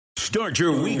Start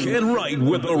your weekend right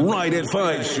with the Right at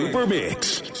 5 Super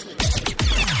Mix.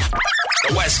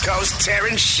 The West Coast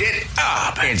tearing shit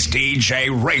up. It's DJ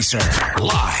Racer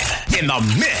live in the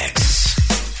mix.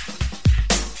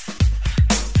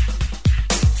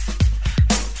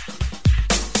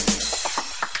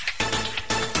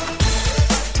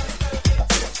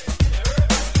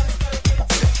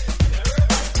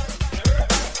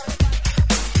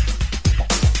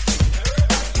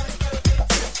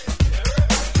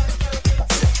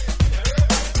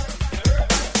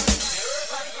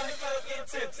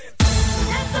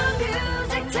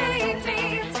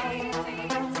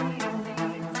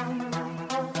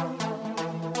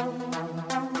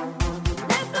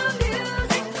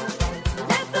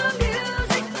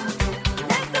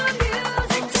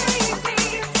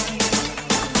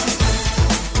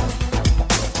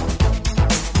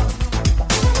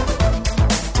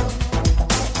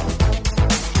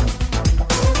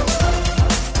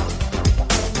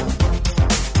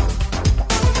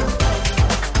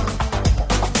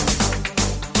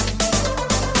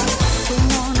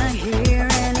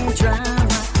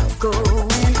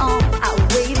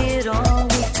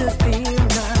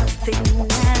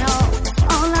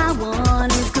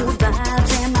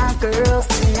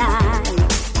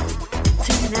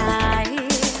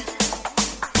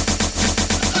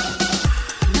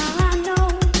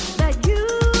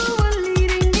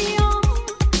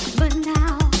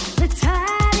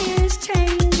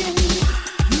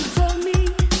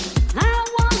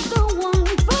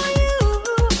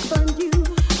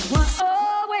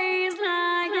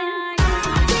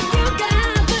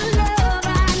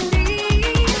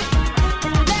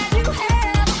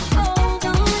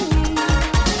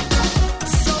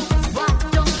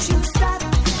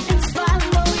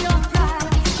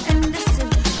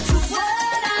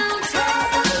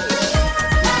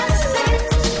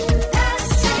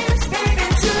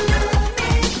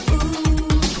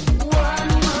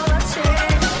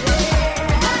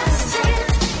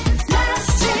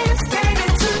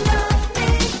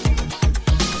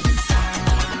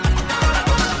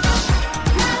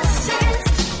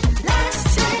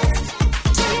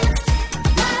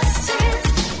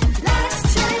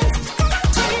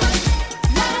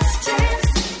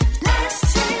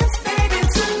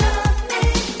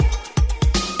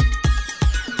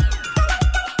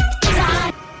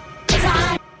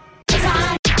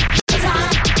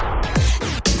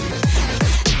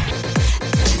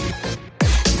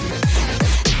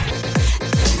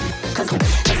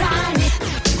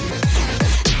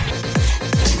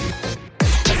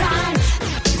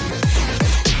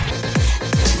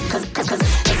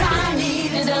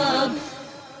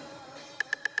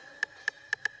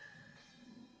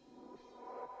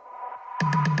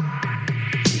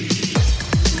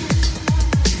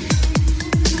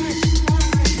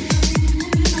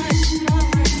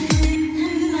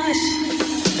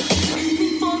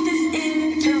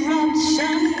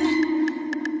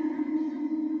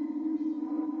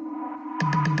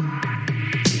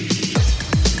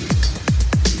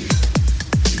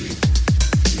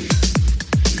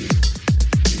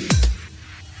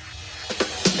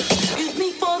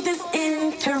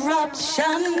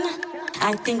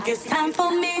 I think it's time for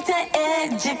me to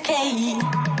educate.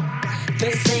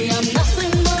 They say I'm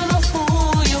nothing but a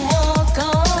fool you walk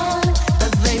on,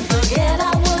 but they forget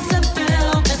I wasn't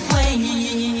built this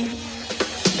way.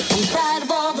 I'm tired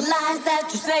of all the lies that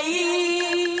you say.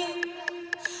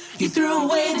 You threw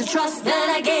away the trust that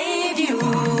I gave you.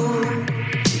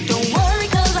 Don't worry,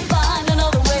 'cause I find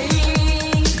another way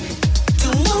to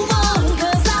move on,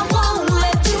 'cause I won't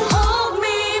let you hold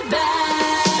me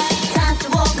back. Time to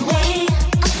walk away,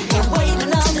 can't wait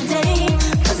another day,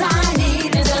 'cause I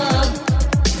need it up.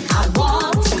 I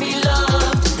want to be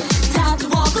loved. Time to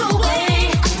walk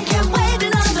away, can't wait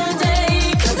another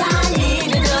day, 'cause I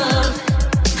need it up.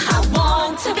 I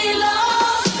want to be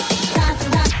loved. Time to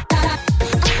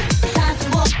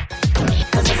walk,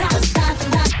 'cause I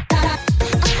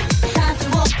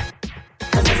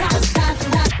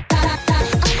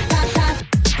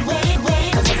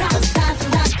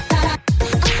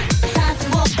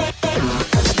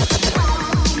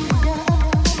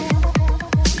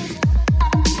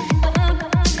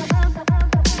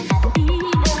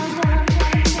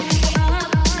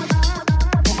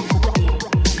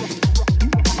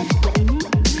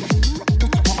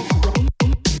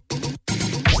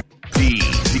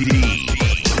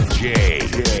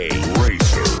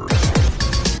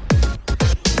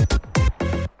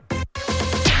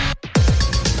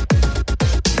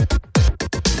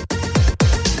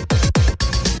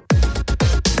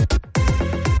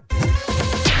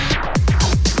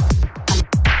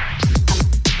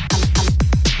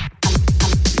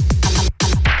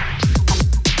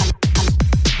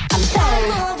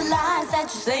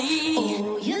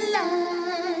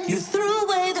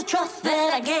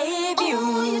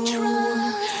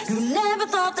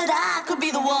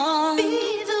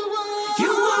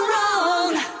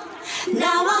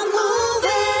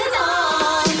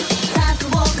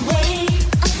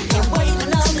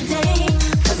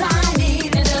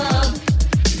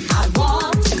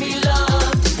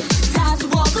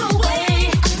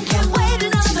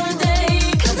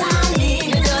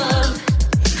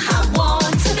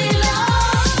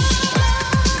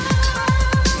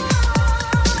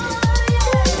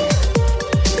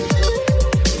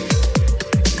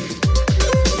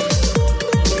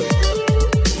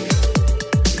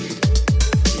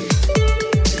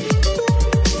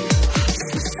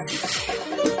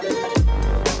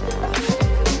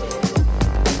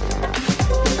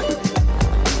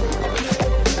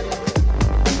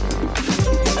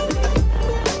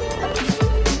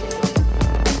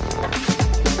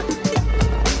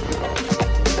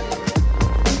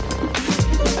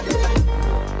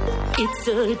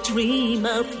a dream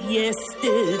of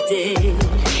yesterday,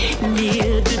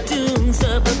 near the dunes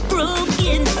of a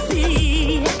broken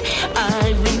sea.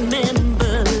 I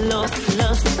remember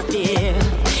lost there,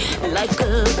 like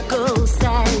a ghost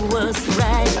I was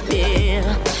right there,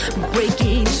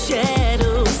 breaking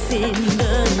shadows in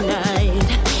the night,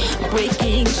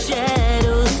 breaking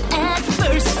shadows at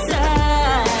first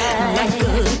sight, like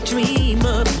a dream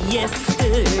of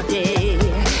yesterday,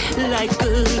 like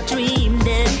a dream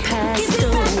that passed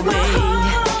away.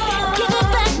 Give it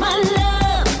back my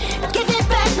love, give it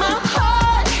back my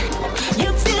heart.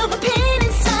 You feel the pain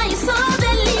inside your soul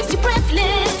that leaves you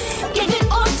breathless. Give it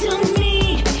all to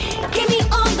me, give me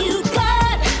all you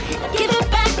got. Give it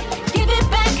back, give it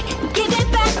back, give it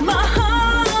back my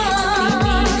heart. See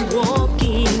me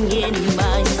walking in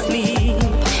my sleep,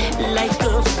 like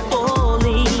a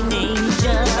falling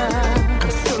angel.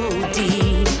 I'm so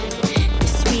deep,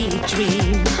 this sweet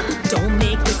dream. Don't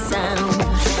make a sound,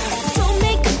 don't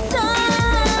make a sound.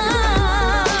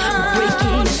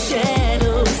 Breaking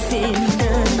shadows in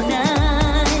the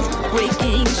night,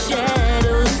 breaking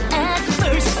shadows at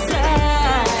first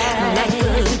sight, like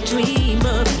a dream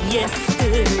of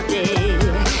yesterday,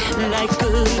 like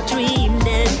a dream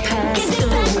that passed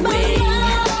away.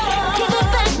 Give it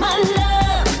back my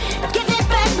love, give it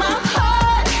back my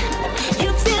heart. You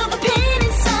feel the pain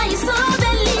inside your soul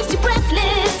that leaves you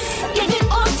breathless. Give it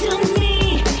all to me,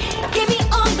 give me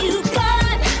all you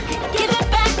got. Give it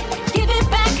back, give it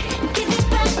back, give it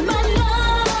back my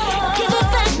love. Give it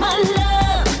back my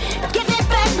love, give it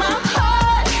back my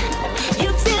heart. You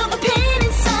feel the pain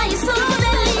inside your soul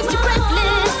that leaves you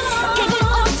breathless. Give it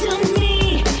all to me,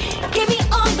 give me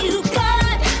all you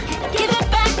got. Give it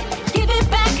back, give it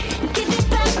back, give it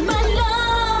back my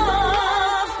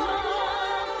love.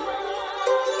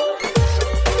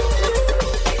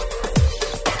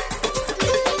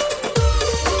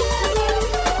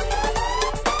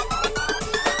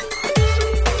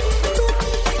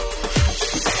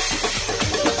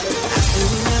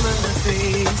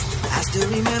 I still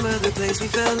remember the place we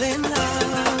fell in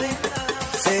love.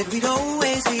 Said we'd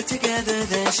always be together,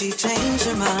 then she changed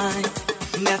her mind.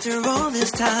 And after all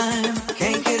this time,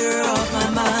 can't get her off my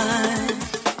mind.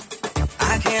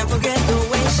 I can't forget the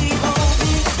way she hold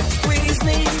me, squeeze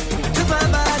me, took my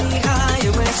body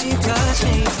higher when she touched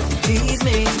me, teased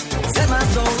me, set my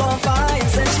soul on fire,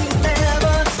 said she'd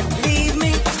never leave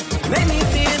me, made me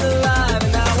feel alive,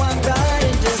 and now I'm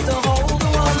dying just to hold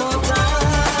her one more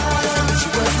time. She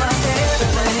was my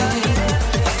everything,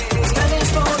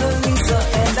 Spanish Mona Lisa,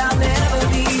 and I'll never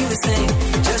be the same.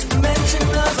 Just the mention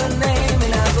of her name,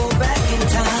 and I go back in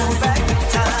time.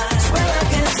 Swear I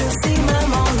can still see my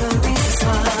Mona Lisa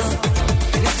smile,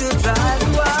 and it still drives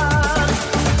me wild.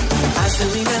 I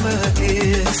still remember her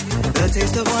kiss, the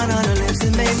taste of wine on her lips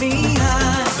that made me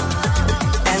high,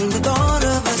 and the thought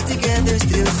of us together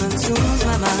still consumes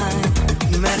my mind.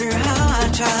 No matter how I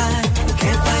try,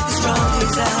 can't fight the strong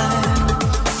desire.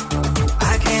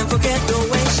 I can't forget the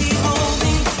way she hold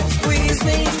me, squeeze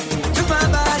me, took my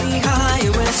body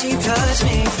higher when she touched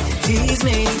me, teased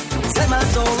me, set my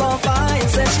soul on fire,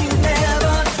 said she'd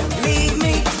never leave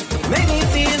me, made me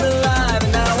feel alive,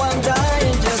 and now I'm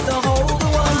dying just to hold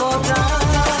her one more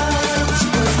time. She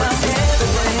was my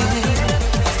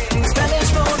everything,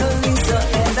 Spanish Mona Lisa,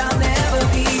 and I'll never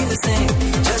be the same.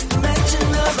 Just the mention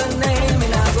of her name,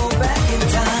 and I go back in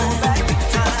time.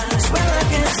 Swear I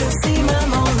can still see my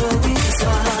Mona Lisa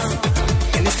smile,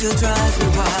 and it still drives me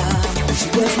wild. She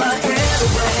was my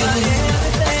everything,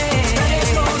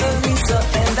 Spanish Mona Lisa,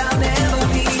 and I'll never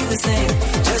be the same.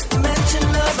 Just the mention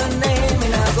of her name,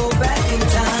 and I go back in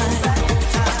time.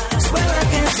 Swear I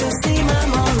can still see my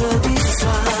Mona Lisa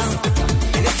smile,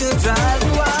 and it still drives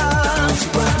me wild. She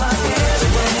was my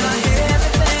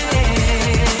everything,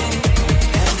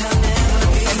 and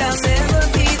I'll never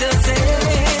be the same.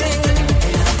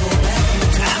 And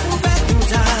I go back in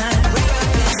time. Where I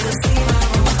can still see my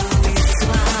Mona Lisa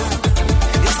smile,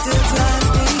 and it still drives me wild.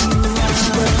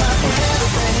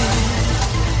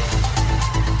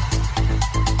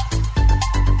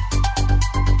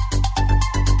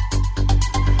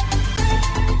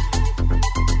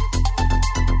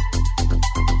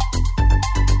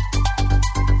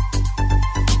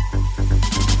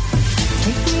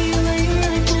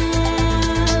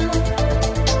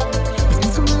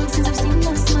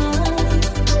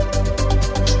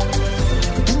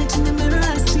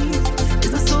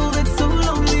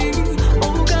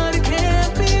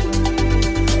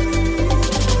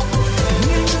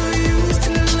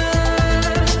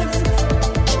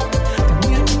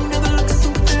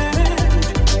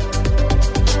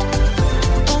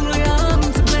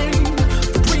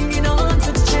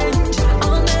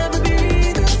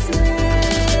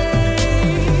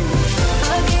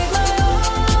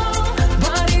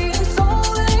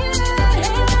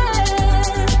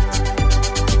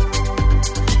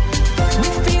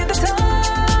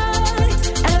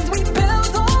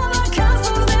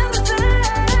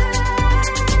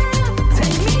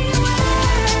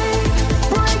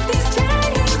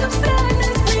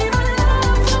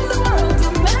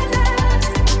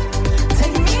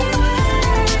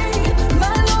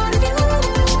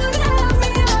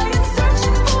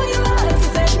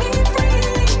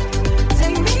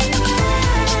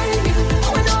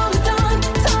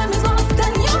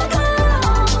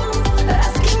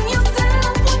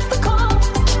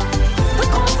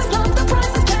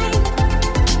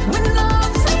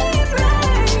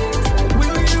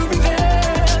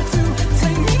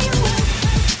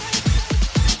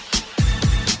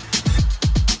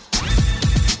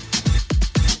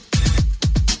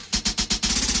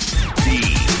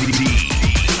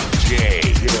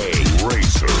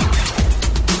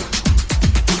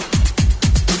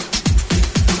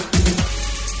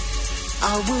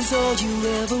 I was all you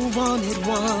ever wanted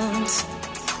once,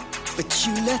 but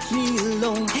you left me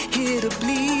alone, here to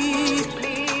bleed.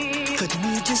 Cut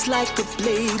me just like a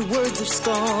blade, words of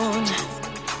scorn.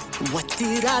 What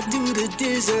did I do to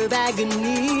deserve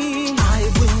agony? I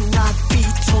will not be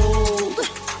told.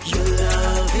 Your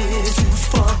love is too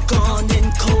far gone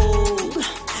and cold.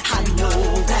 I know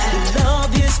that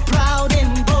love is proud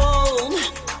and bold.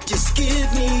 Just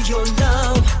give me your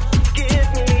love. Give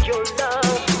me your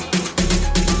love.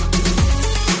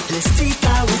 Let's take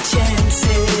our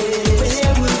chances.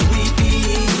 Where would we be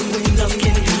when love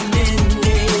can be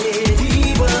mended?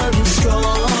 Deeper and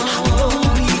strong. I know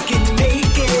we can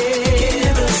make it.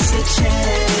 Give us a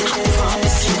chance. I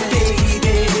promise you,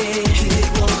 baby, it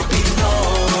won't be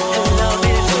long. And love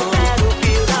is a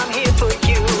battlefield. I'm here for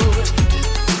you.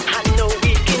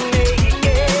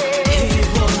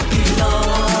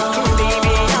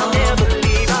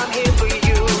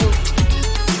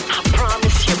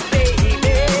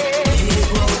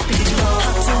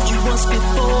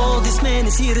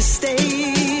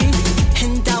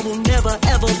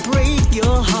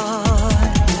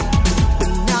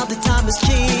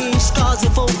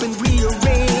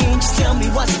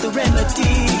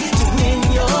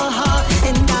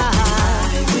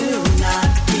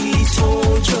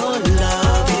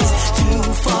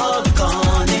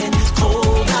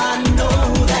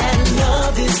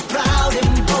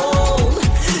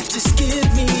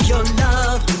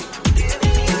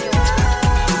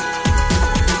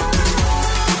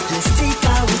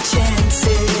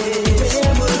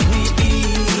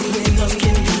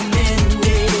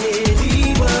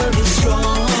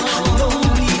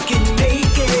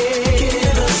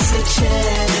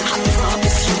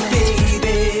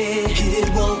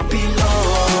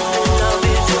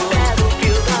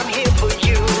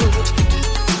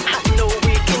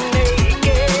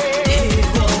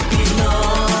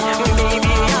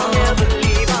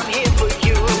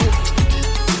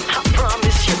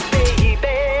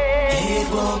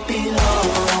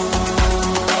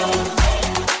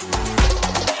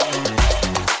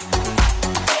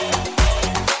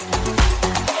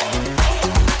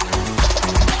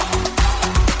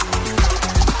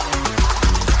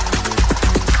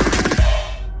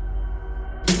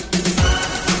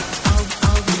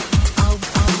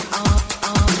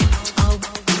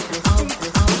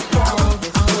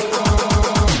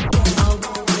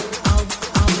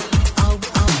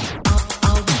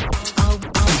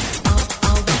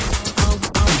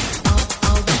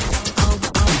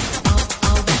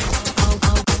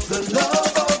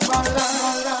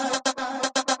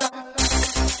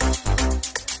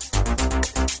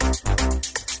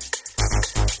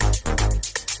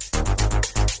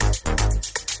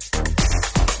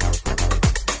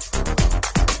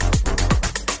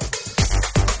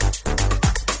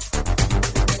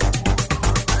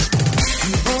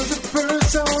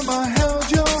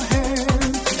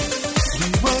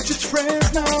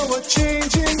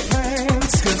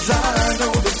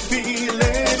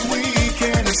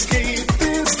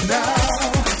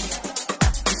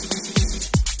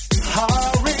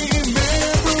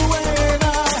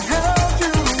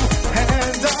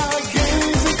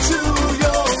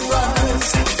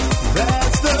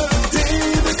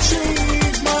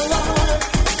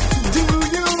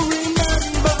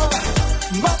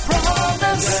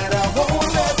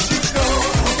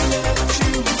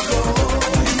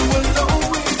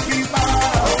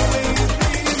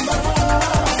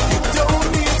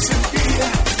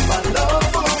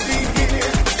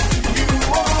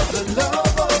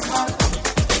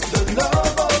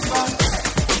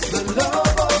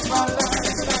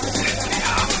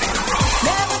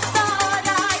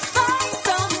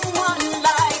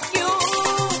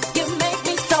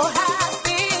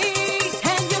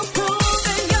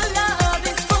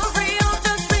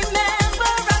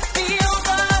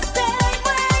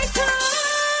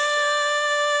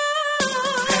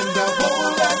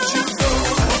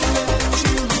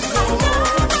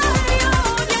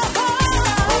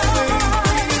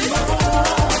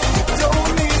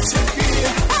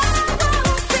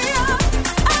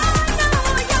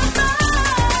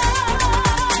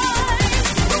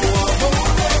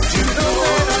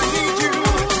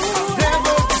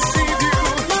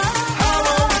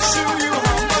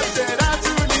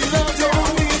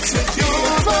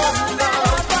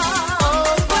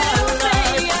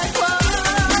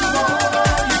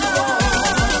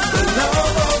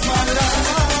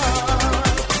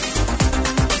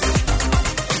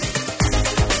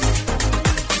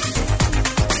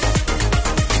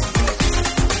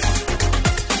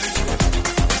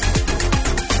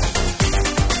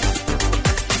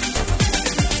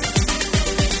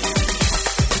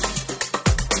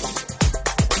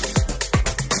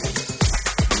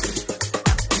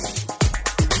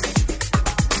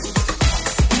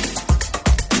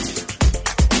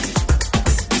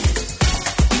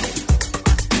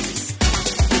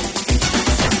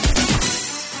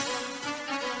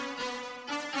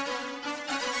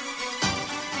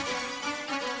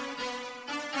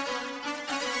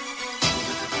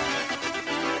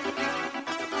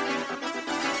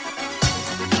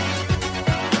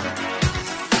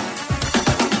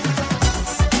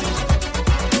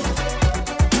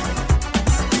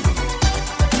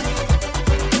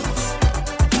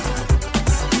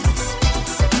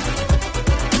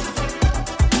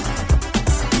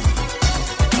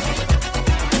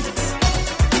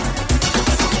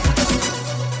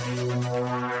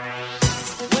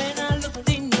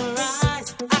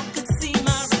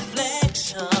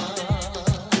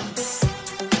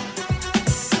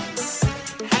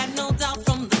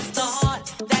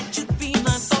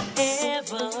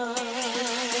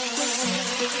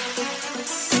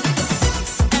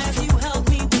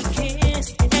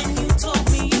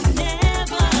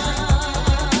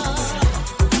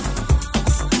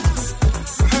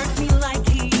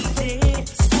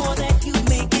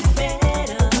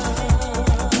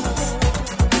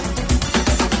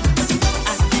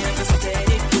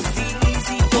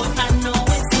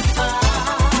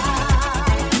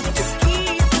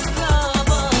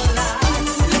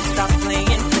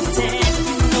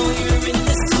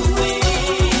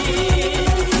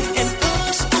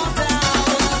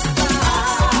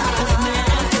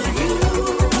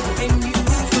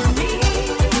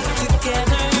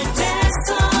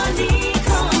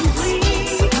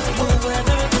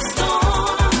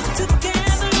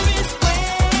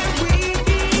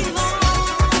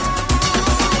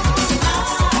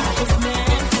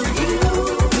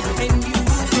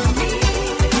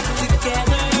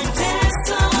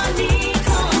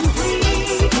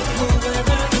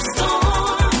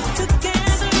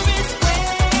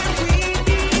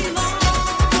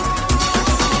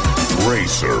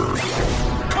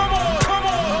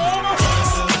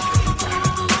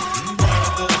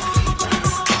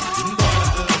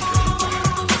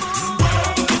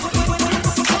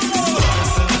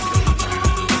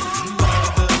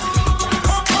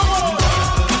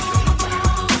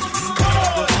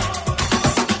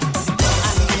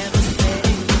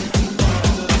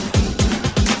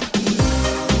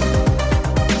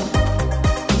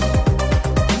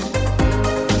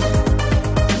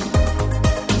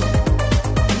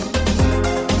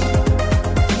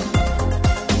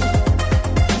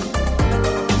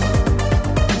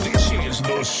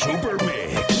 Super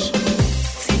Mix.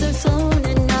 Seasons sown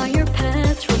and now you're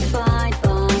petrified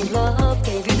by love.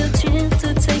 Gave you the chance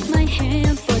to take my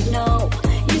hand, but no,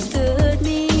 you stood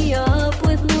me up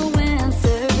with no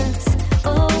answers.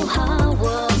 Oh, how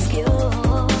was you?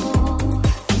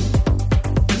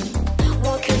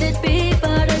 What could it be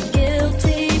but a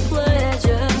guilty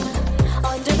pleasure?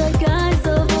 Under the guise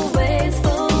of always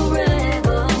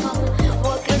forever.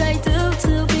 What could I do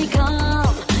to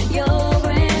become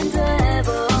your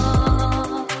endeavor?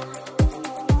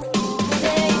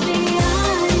 Lately I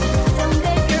don't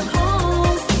get your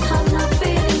calls. I'm not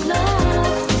feeling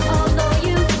loved, although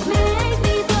you made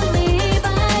me believe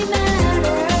I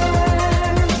matter.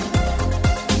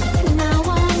 Now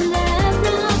I'm left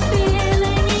not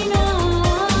feeling enough.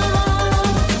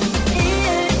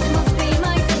 It must be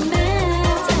my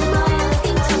demands. Am I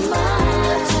asking too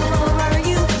much, or are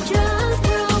you just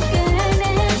broken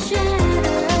and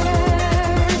shattered?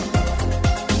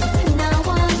 Now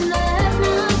I'm left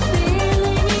not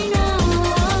feeling enough.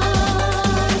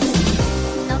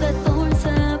 Now that thorns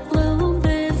have bloomed,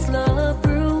 this love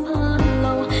grew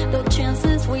hollow. The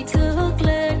chances we took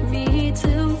led me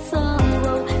to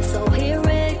sorrow. So here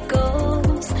it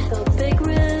goes, the big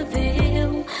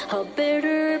reveal, a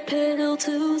bitter pill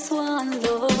to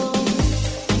swallow.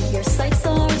 Your sights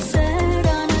are set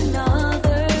on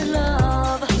another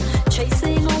love,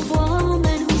 chasing a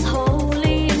woman who's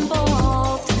wholly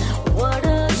involved. What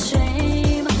a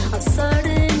shame, a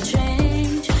sudden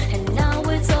change, and now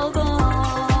it's all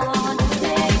gone.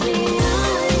 Lately I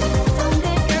don't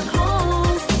get your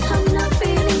calls. I'm not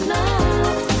feeling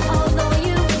loved, although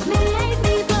you made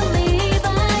me believe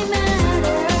I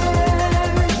matter.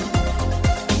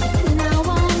 Now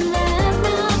I'm left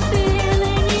not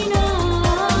feeling enough.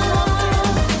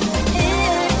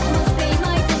 It must be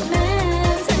my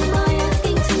demands. Am I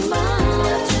asking too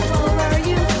much, or are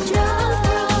you just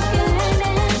broken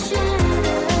and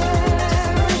shattered?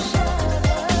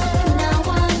 Now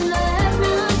I'm left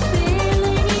not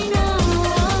feeling enough.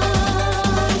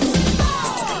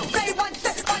 Say what,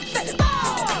 say what, say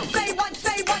what. Say what,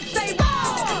 say what, say what.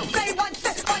 Say what,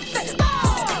 say what, say what.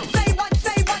 Say what,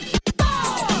 say what.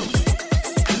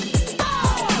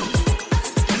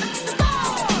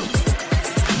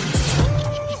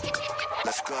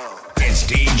 Let's go. It's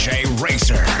DJ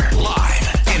Racer live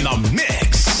in the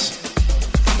mix.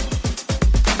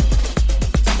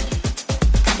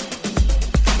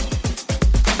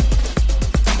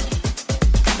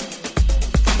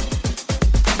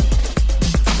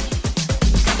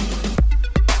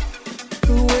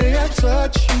 The way I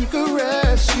touch you,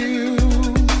 caress you.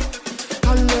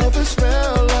 I love the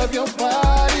smell of your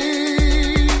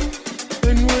body.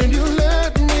 And when you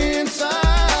let me inside,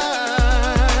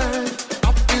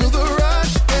 I feel the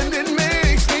rush and it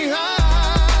makes me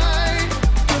high.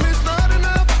 Till it's not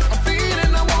enough, I'm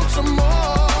feeling I want some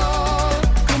more.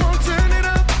 Come on, turn it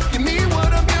up, give me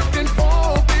what I'm looking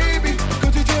for, baby.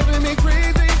 'Cause you're driving me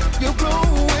crazy, you're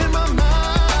blowing my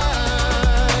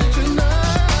mind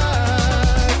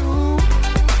tonight. Ooh,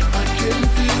 I can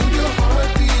feel your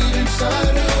heartbeat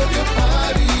inside of your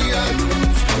body. I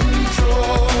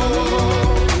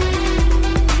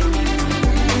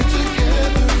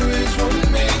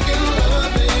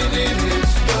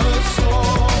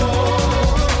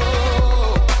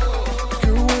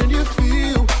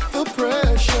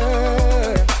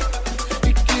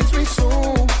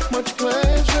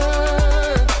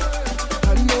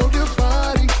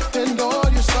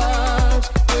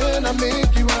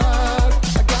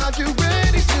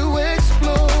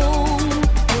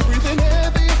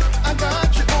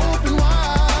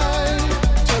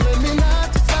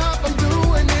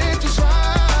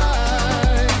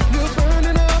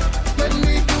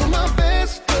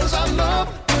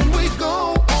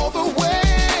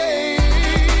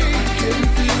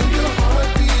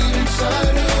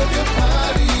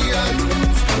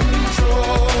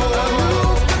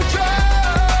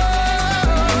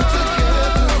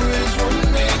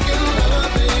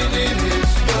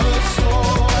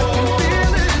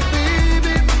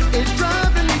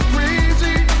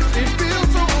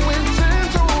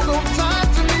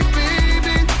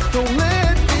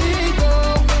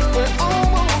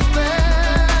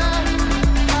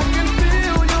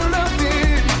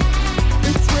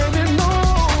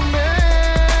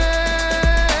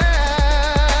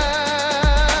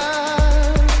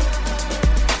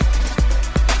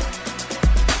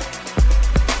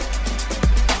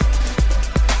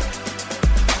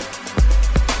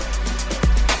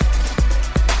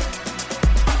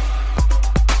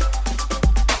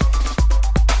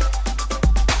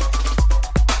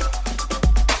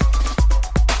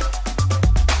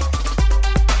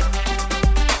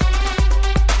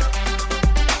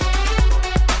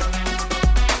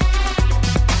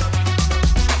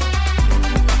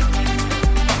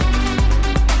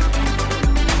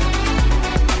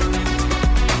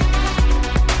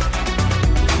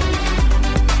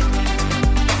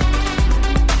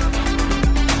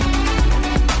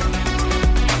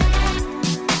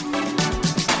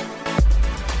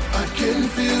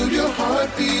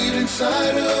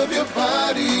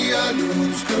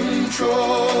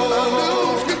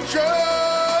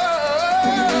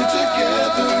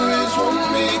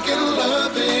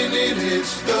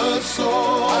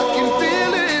soul. I can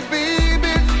feel it,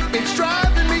 baby. It's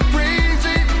driving me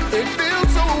crazy. It feels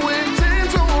so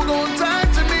intense. Hold on tight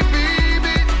to me,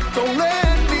 baby. Don't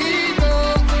let me go.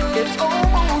 It's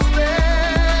almost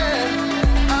there.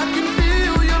 I can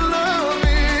feel your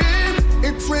loving.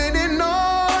 It's raining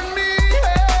on me.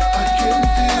 I can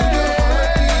feel your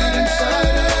heartbeat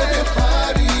inside of your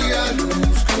body. I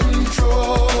lose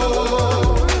control.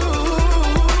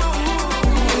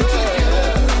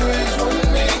 Together as one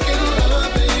making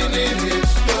love and it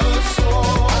hits the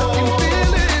soul. I can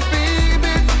feel it,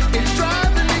 baby. It's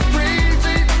driving me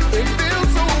crazy. It feels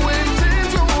so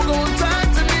intense. Hold on tight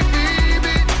to me,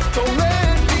 baby. Don't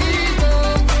let me go.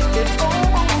 It's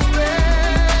almost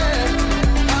there.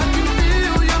 I can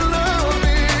feel your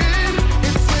loving.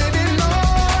 It's raining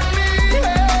on me.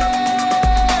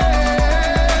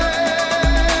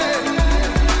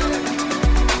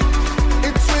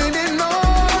 It's raining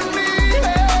on me.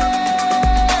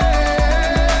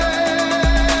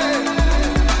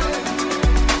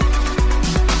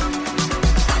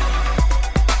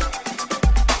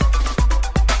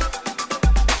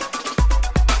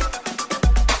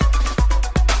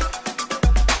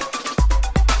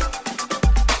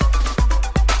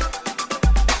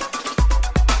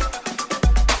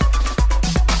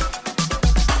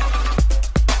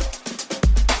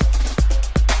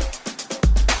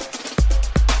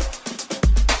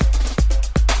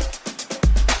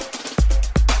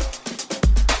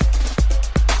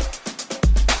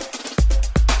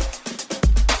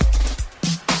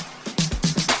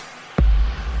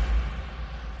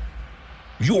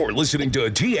 You're listening to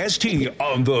TST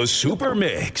on the Super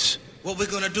Mix. What we're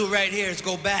gonna do right here is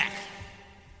go back.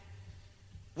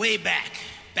 Way back.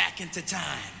 Back into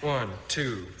time. 1,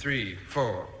 2, 3,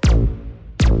 4.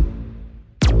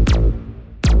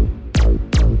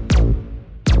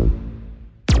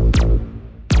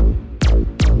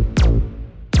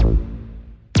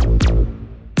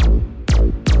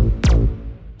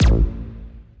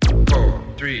 Four,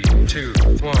 3, 2,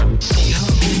 1.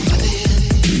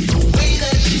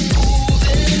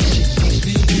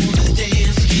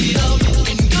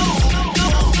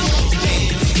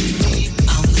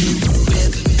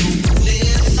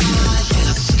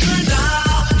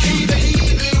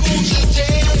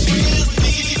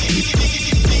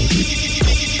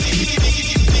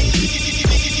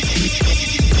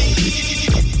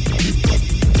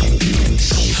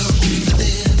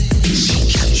 She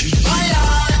captured my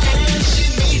eye and she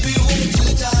made me want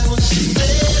to die when she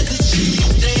said that she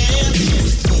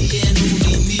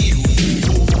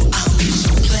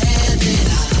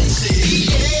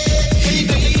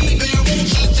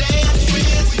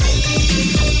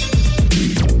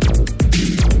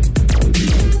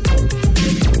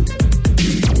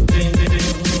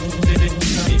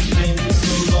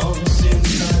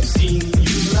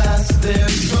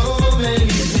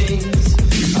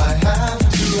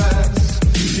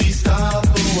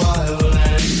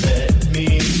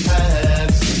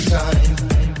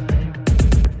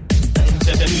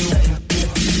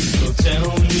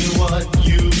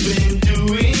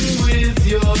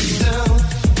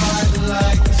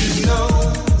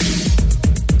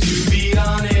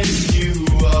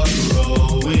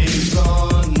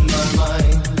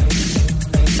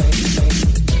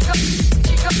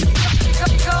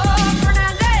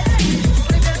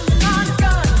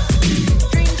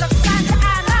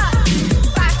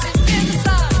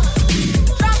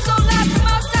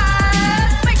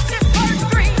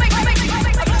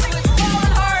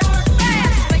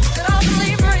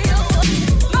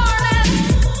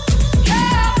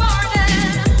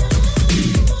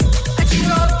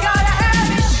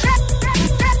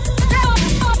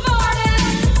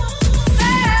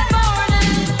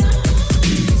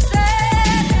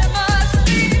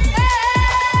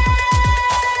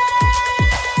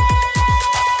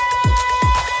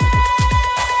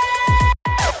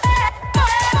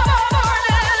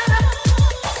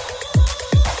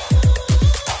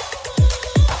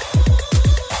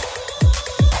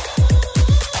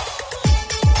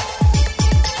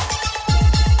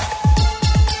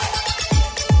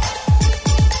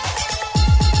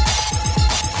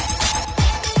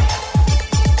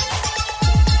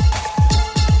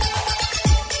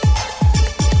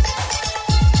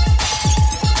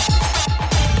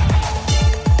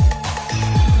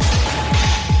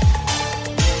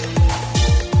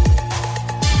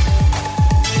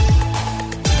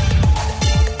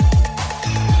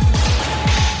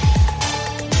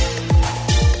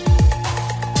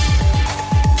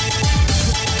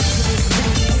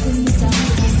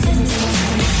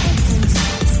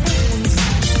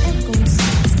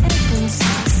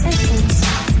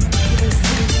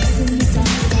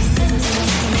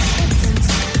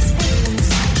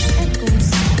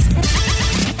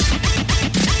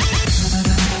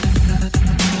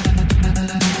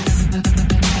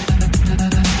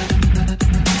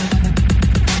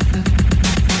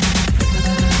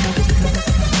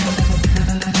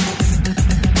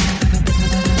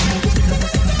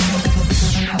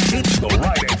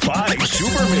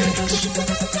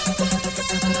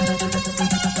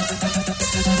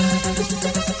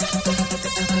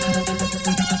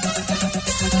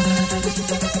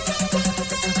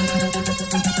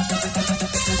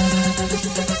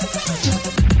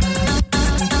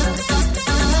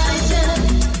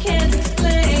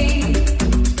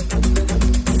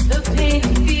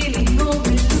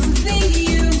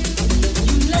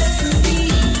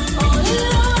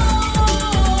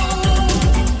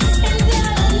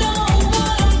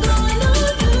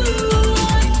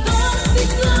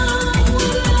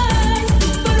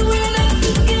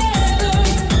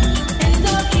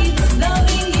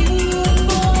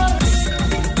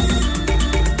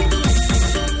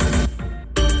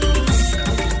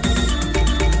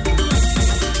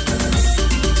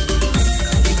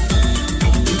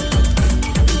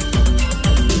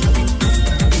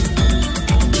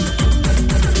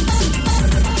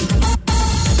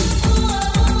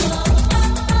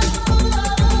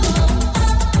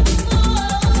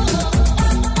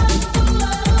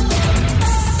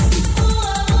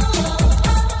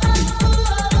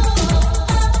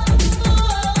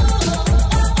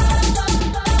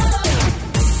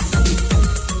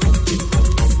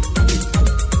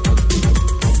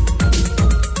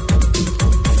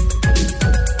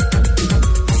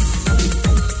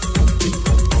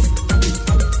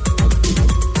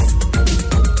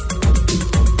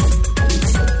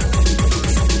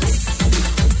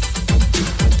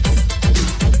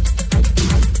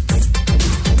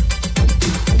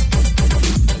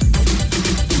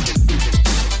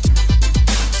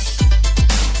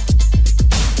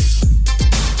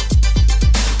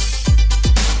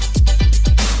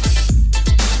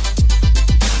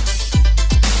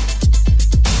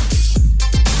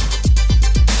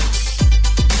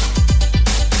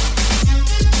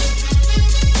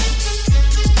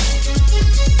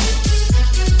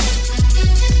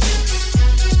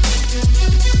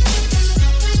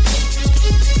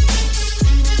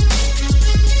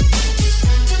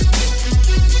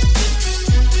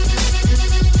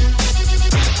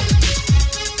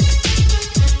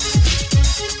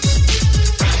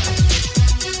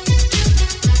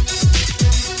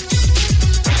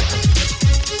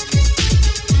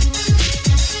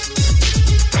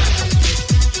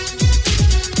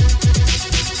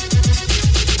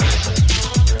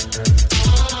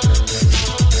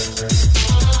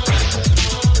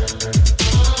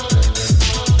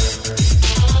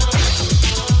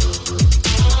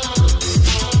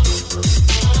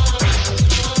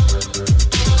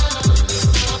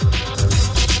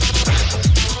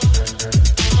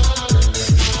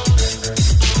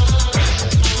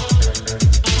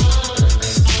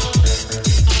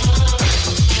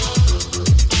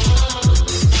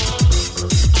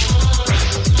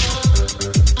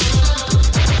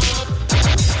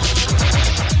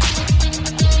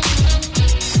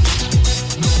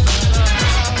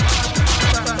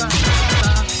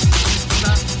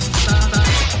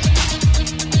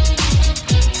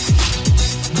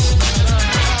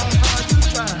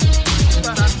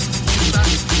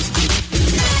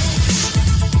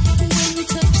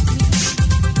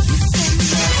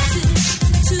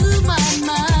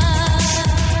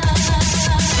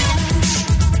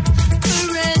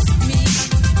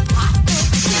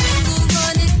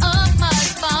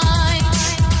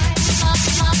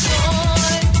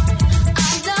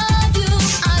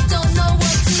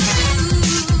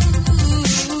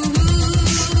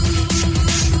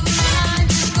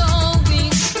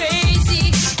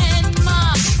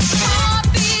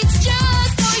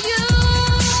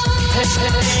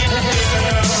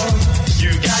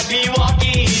You got me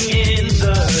walking in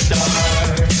the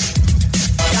dark.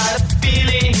 Got a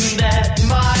feeling that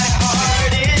my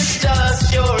heart is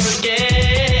just your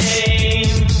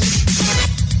game.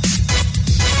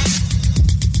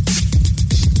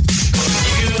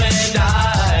 You and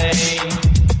I,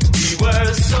 we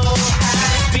were so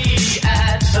happy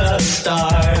at the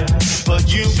start, but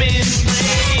you've been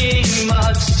playing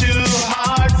much too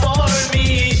hard for me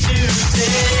to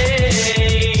take.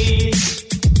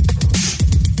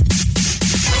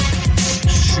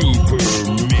 Super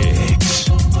Mix.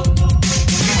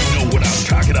 You know what I'm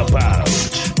talking about.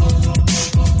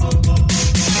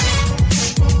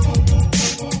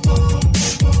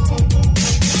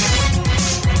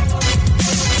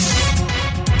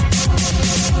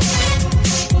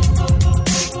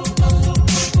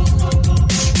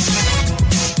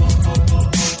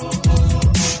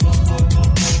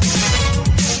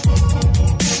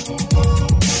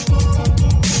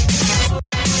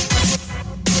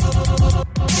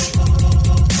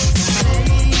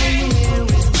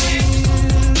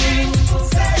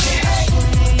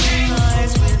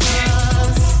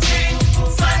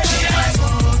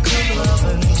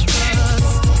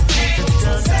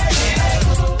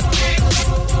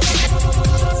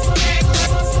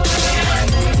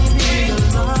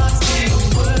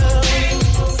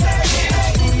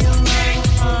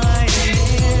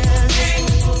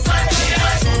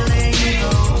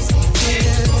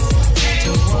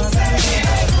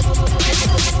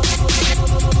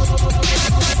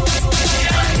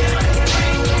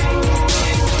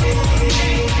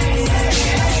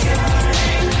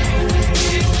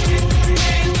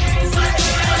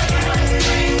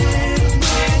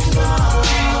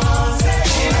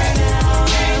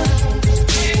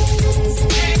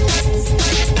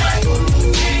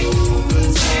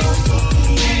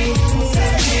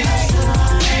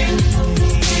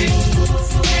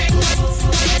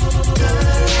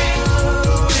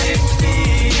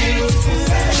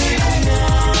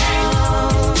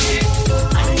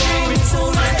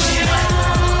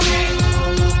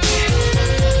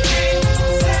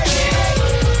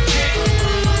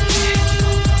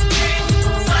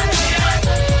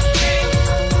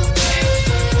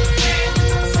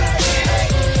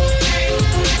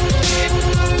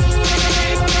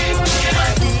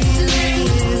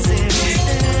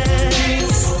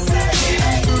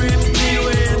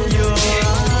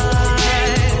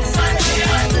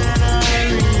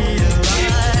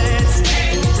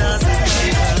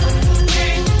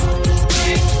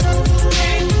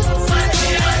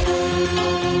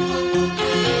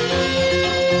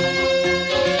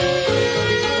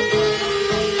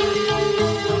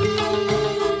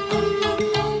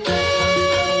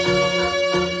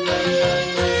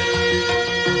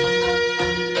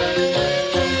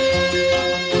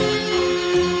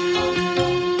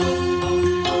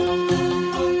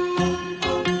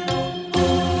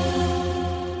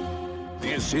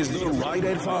 This is the Ride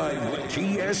at 5 with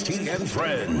TST and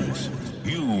Friends.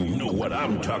 You know what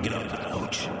I'm talking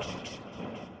about.